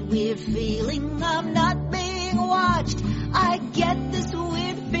get this weird feeling I'm not being watched. I get this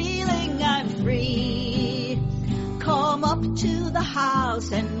weird feeling I'm free. Come up to the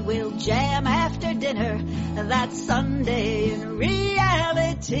house and we'll jam after dinner. That's Sunday in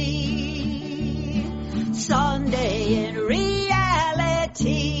reality. Sunday in reality.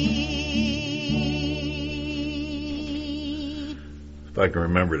 If I can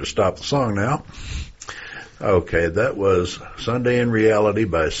remember to stop the song now. Okay, that was Sunday in Reality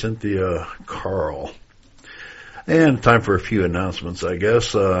by Cynthia Carl. And time for a few announcements, I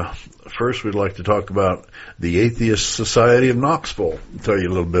guess. First, we'd like to talk about the Atheist Society of Knoxville. I'll tell you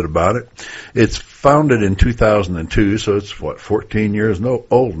a little bit about it. It's founded in 2002, so it's, 14 years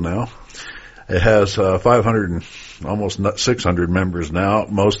old now. It has 500 and almost 600 members now,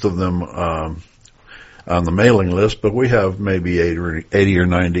 most of them on the mailing list, but we have maybe 80 or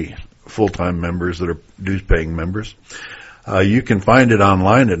 90 full-time members that are dues-paying members. You can find it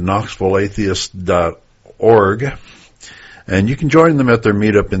online at knoxvilleatheist.org, and you can join them at their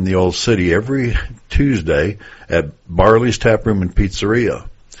meetup in the Old City every Tuesday at Barley's Taproom and Pizzeria.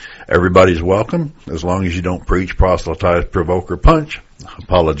 Everybody's welcome, as long as you don't preach, proselytize, provoke, or punch.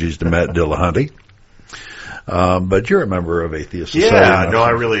 Apologies to Matt Dillahunty. But you're a member of Atheist Society. Yeah, no,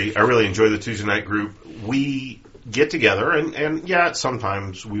 I really enjoy the Tuesday night group. We get together, and yeah,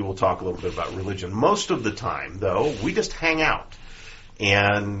 sometimes we will talk a little bit about religion. Most of the time, though, we just hang out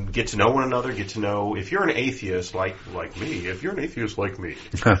and get to know one another, get to know, if you're an atheist like me, if you're an atheist like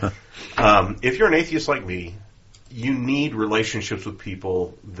me, you need relationships with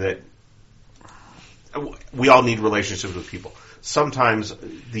people we all need relationships with people. Sometimes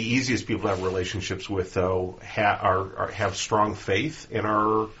the easiest people to have relationships with, though, have strong faith and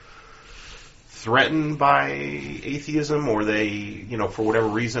are threatened by atheism, or they, for whatever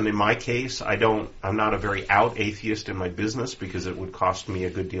reason. In my case, I'm not a very out atheist in my business because it would cost me a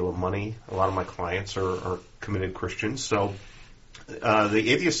good deal of money. A lot of my clients are committed Christians. So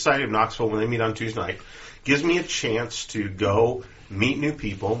the Atheist Society of Knoxville, when they meet on Tuesday night, gives me a chance to go meet new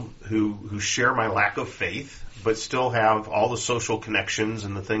people who share my lack of faith, but still have all the social connections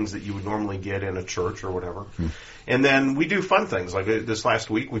and the things that you would normally get in a church or whatever. And then we do fun things. Like this last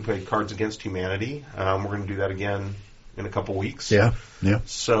week, we played Cards Against Humanity. We're going to do that again in a couple weeks. Yeah.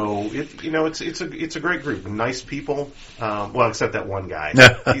 So it's a great group, nice people. Well, except that one guy,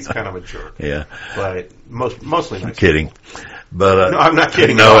 he's kind of a jerk. Yeah, but mostly nice. I'm kidding. People. But no, I'm not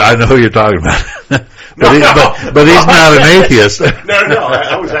kidding. No, I know who you're talking about. but he's not an atheist. No.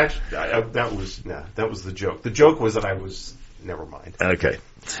 I was actually that was the joke. The joke was that I was. Never mind. Okay.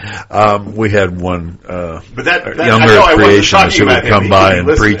 We had one but that younger creationist who would come by and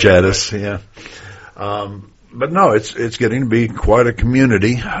preach at us. Yeah. But no, it's getting to be quite a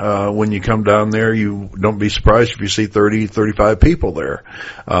community. When you come down there, you don't be surprised if you see 30, 35 people there,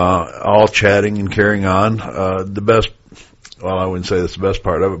 all chatting and carrying on. Well, I wouldn't say that's the best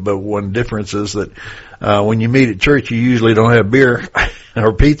part of it, but one difference is that when you meet at church, you usually don't have beer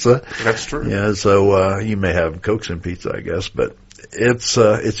or pizza. That's true. Yeah, so you may have Cokes and pizza, I guess, but it's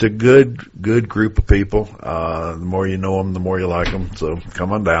a good group of people. The more you know them, the more you like them. So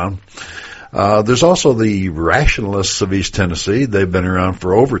come on down. There's also the Rationalists of East Tennessee. They've been around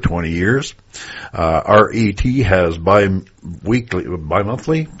for over 20 years. RET has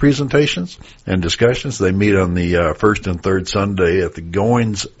bi-monthly presentations and discussions. They meet on the first and third Sunday at the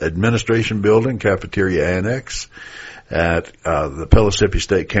Goins Administration Building, Cafeteria Annex, at the Pellissippi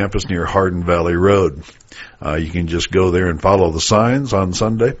State Campus near Hardin Valley Road. You can just go there and follow the signs on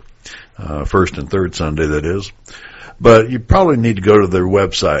Sunday. first and third Sunday, that is. But you probably need to go to their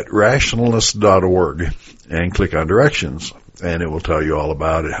website, rationalist.org, and click on directions, and it will tell you all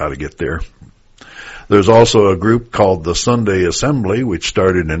about it, how to get there. There's also a group called the Sunday Assembly, which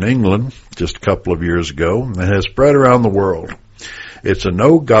started in England just a couple of years ago and has spread around the world. It's a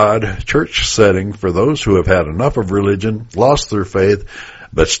no-God church setting for those who have had enough of religion, lost their faith,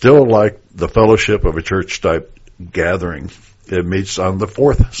 but still like the fellowship of a church-type gathering. It meets on the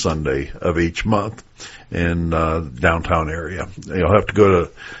fourth Sunday of each month in downtown area. You'll have to go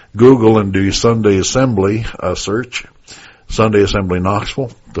to Google and do Sunday Assembly search, Sunday Assembly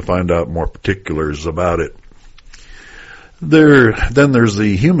Knoxville, to find out more particulars about it. Then there's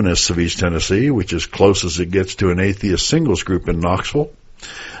the Humanists of East Tennessee, which is close as it gets to an atheist singles group in Knoxville.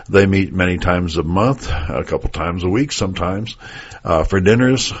 They meet many times a month, a couple times a week sometimes, for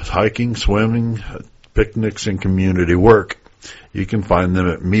dinners, hiking, swimming, picnics, and community work. You can find them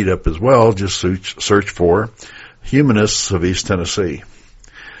at Meetup as well. Just search for Humanists of East Tennessee.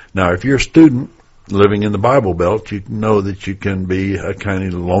 Now, if you're a student living in the Bible Belt, you know that you can be a kind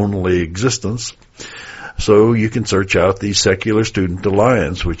of lonely existence. So you can search out the Secular Student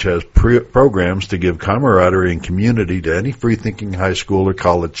Alliance, which has programs to give camaraderie and community to any free-thinking high school or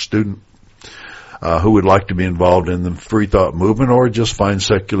college student who would like to be involved in the free thought movement or just find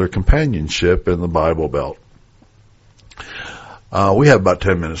secular companionship in the Bible Belt. We have about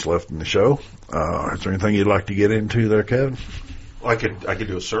 10 minutes left in the show. Is there anything you'd like to get into there, Kevin? Well, I could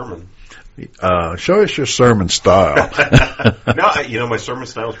do a sermon. Show us your sermon style. No, my sermon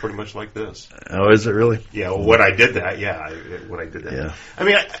style is pretty much like this. Oh, is it really? Yeah, well, when I did that. Yeah. I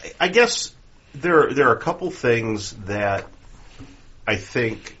mean, I guess there are a couple things that I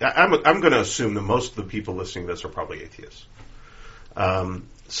think I'm going to assume that most of the people listening to this are probably atheists.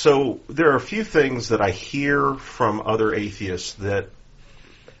 So there are a few things that I hear from other atheists that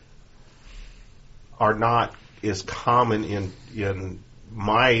are not as common in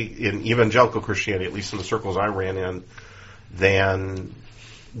evangelical Christianity, at least in the circles I ran in, than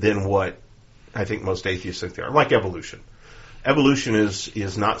what I think most atheists think they are. Like evolution. Evolution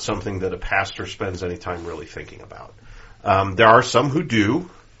is not something that a pastor spends any time really thinking about. There are some who do,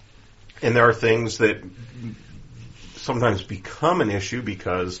 and there are things that sometimes become an issue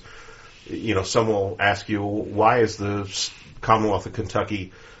because, some will ask you, why is the Commonwealth of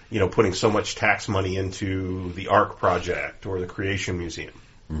Kentucky putting so much tax money into the Ark Project or the Creation Museum?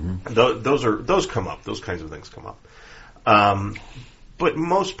 Mm-hmm. Those come up. Those kinds of things come up. But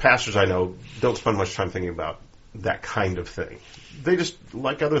most pastors I know don't spend much time thinking about that kind of thing. They just,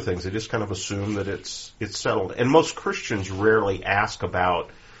 like other things, they just kind of assume that it's settled. And most Christians rarely ask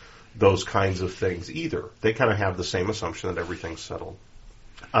about those kinds of things either. They kind of have the same assumption that everything's settled.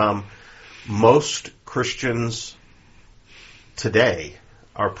 Most Christians today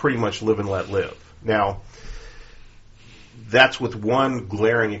are pretty much live and let live. Now, that's with one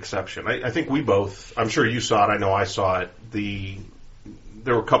glaring exception. I think we both, I'm sure you saw it, I know I saw it,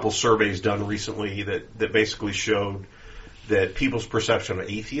 there were a couple surveys done recently that basically showed that people's perception of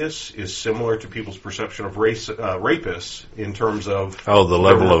atheists is similar to people's perception of rapists in terms of the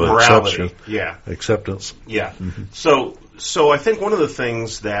level of morality. Acceptance. Yeah. Mm-hmm. So I think one of the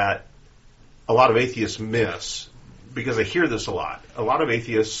things that a lot of atheists miss, because I hear this a lot of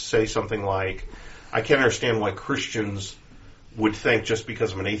atheists say something like, I can't understand why Christians would think just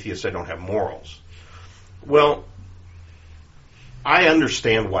because I'm an atheist I don't have morals. Well, I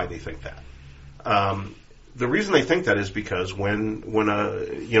understand why they think that. The reason they think that is because when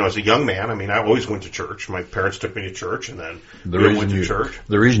as a young man, I mean, I always went to church. My parents took me to church, and then we went to church.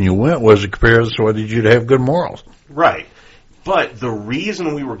 The reason you went was to compare us to whether you'd have good morals. Right. But the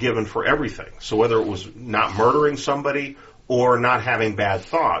reason we were given for everything, so whether it was not murdering somebody or not having bad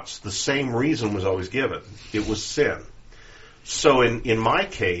thoughts, the same reason was always given. It was sin. So in my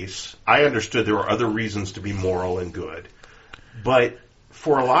case, I understood there were other reasons to be moral and good. But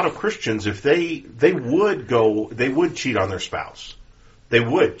for a lot of Christians, if they would cheat on their spouse. They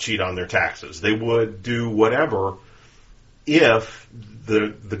would cheat on their taxes. They would do whatever if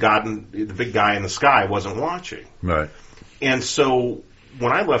the big guy in the sky wasn't watching. Right. And so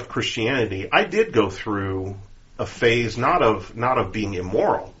when I left Christianity, I did go through a phase not of being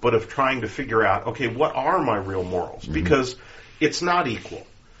immoral, but of trying to figure out, okay, what are my real morals? Mm-hmm. Because it's not equal.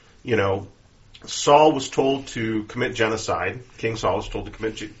 Saul was told to commit genocide. King Saul was told to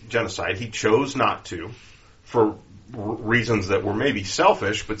commit genocide. He chose not to for reasons that were maybe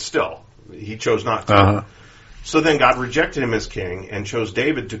selfish, but still, he chose not to. Uh-huh. So then God rejected him as king and chose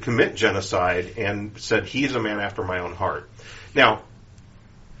David to commit genocide and said, he's a man after my own heart. Now,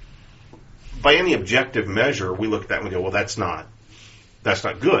 by any objective measure, we look at that and we go, well, that's not that's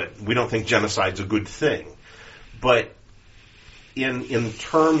not good. We don't think genocide's a good thing. But in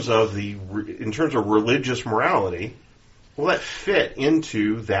terms of religious morality, well, that fit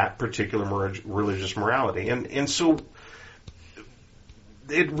into that particular religious morality. And so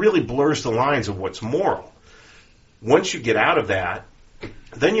it really blurs the lines of what's moral. Once you get out of that,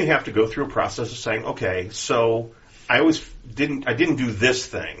 then you have to go through a process of saying, okay, so I didn't do this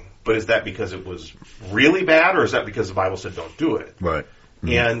thing, but is that because it was really bad, or is that because the Bible said don't do it? Right.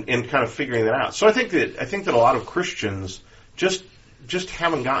 Mm-hmm. And kind of figuring that out. So I think that a lot of Christians just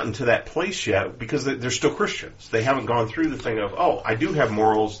haven't gotten to that place yet because they're still Christians. They haven't gone through the thing of, oh, I do have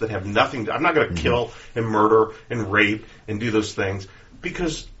morals that have nothing I'm not going to kill and murder and rape and do those things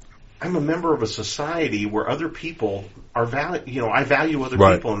because I'm a member of a society where other people are I value other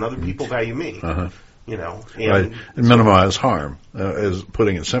people and other people value me. Uh-huh. And minimize harm, is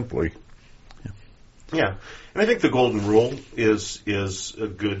putting it simply. Yeah. And I think the golden rule is a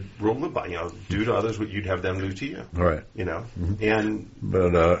good rule to live by. Do to others what you'd have them do to you. Right. Mm-hmm.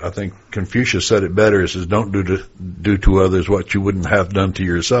 But I think Confucius said it better. He says, "Don't do to others what you wouldn't have done to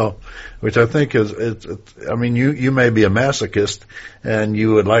yourself," which I think is. I mean, you may be a masochist, and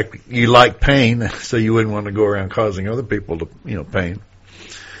you like pain, so you wouldn't want to go around causing other people to pain.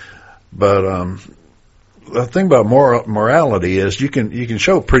 But the thing about morality is you can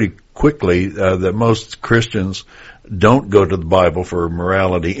show pretty quickly that most Christians don't go to the Bible for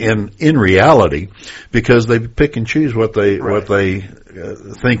morality in reality, because they pick and choose what they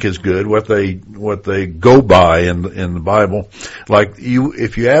think is good, what they go by in the Bible. Like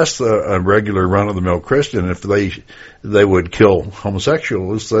if you ask a regular run of the mill Christian if they would kill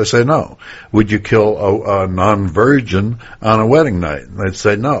homosexuals, they say no. Would you kill a non-virgin on a wedding night? And they'd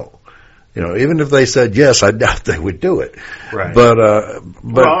say no. Even if they said yes, I doubt they would do it. Right. But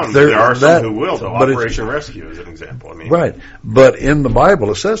there are some who will, though. Operation Rescue is an example. Right. But in the Bible,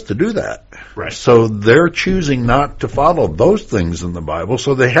 it says to do that. Right. So they're choosing not to follow those things in the Bible,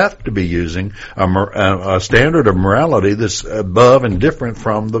 so they have to be using a standard of morality that's above and different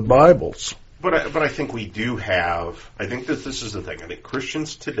from the Bible's. But I think we do have. I think that this is the thing. I think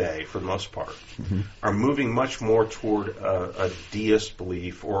Christians today, for the most part, are moving much more toward a deist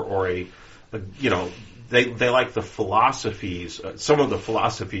belief, or they like the philosophies, some of the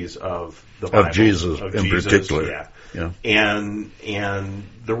philosophies of the Bible, of Jesus in particular. Yeah. And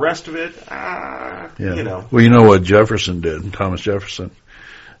the rest of it, Well, you know what Jefferson did, Thomas Jefferson?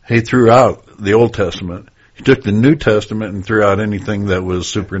 He threw out the Old Testament. He took the New Testament and threw out anything that was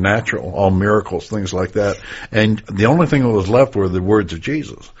supernatural, all miracles, things like that. And the only thing that was left were the words of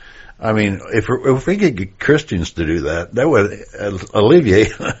Jesus. I mean, if we could get Christians to do that, that would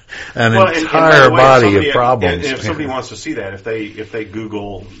alleviate an entire body of problems. And if somebody wants to see that, if they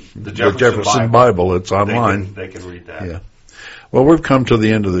Google the Jefferson Bible, it's online. They can read that. Yeah. Well, we've come to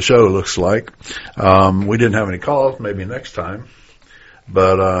the end of the show, it looks like. We didn't have any calls, maybe next time.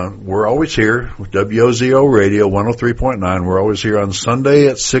 But we're always here with WOZO Radio 103.9. We're always here on Sunday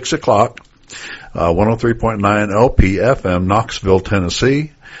at 6 o'clock, 103.9 LP FM, Knoxville,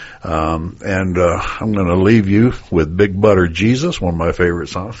 Tennessee. And I'm going to leave you with Big Butter Jesus, one of my favorite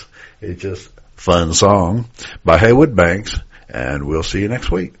songs. It's just a fun song by Haywood Banks, and we'll see you next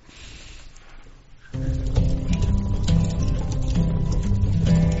week.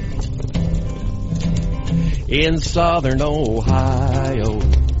 In southern Ohio,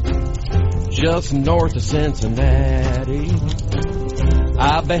 just north of Cincinnati,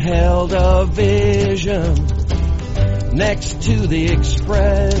 I beheld a vision. Next to the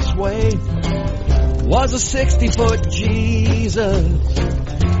expressway was a 60-foot Jesus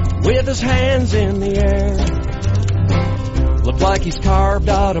with his hands in the air. Looked like he's carved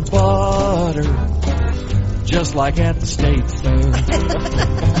out of butter, just like at the state fair.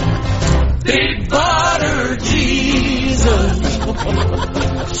 Big butter Jesus,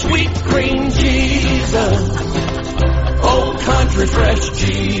 sweet cream Jesus, old country fresh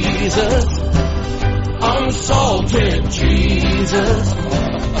Jesus, unsalted Jesus,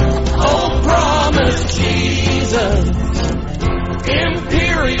 old promise Jesus,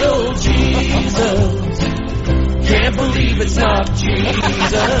 imperial Jesus, can't believe it's not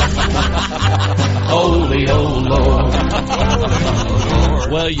Jesus, holy old Lord.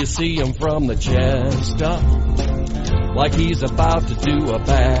 Well, you see him from the chest up, like he's about to do a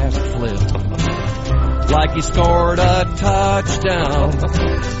backflip, like he scored a touchdown,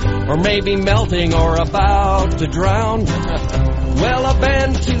 or maybe melting or about to drown. Well, I've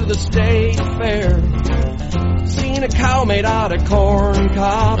been to the state fair, seen a cow made out of corn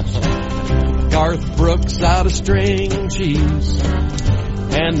cobs, Garth Brooks out of string cheese,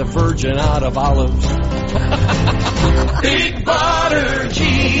 and the virgin out of olives. Big butter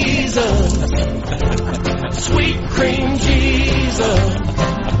Jesus, sweet cream Jesus,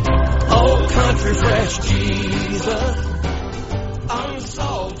 old country fresh Jesus.